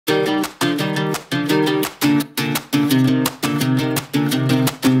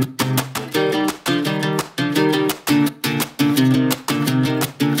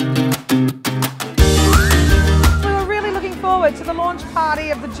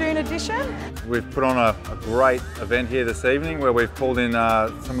June edition. We've put on a great event here this evening where we've pulled in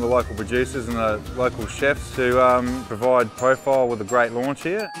some of the local producers and the local chefs to provide Profile with a great launch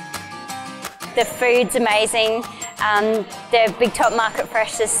here. The food's amazing. The Big Top Market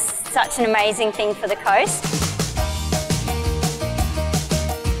Fresh is such an amazing thing for the coast.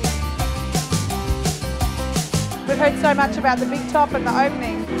 We've heard so much about the Big Top and the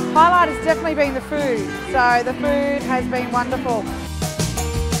opening. Highlight has definitely been the food, so the food has been wonderful.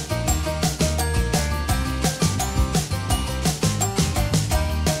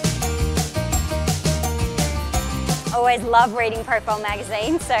 I always love reading Profile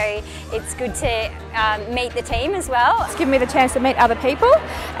magazine, so it's good to meet the team as well. It's given me the chance to meet other people,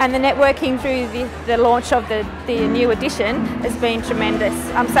 and the networking through the launch of the new edition has been tremendous.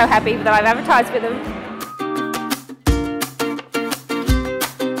 I'm so happy that I've advertised with them.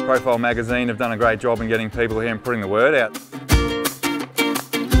 Profile magazine have done a great job in getting people here and putting the word out.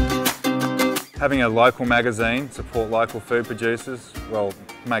 Having a local magazine support local food producers, well,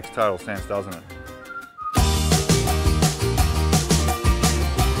 makes total sense, doesn't it?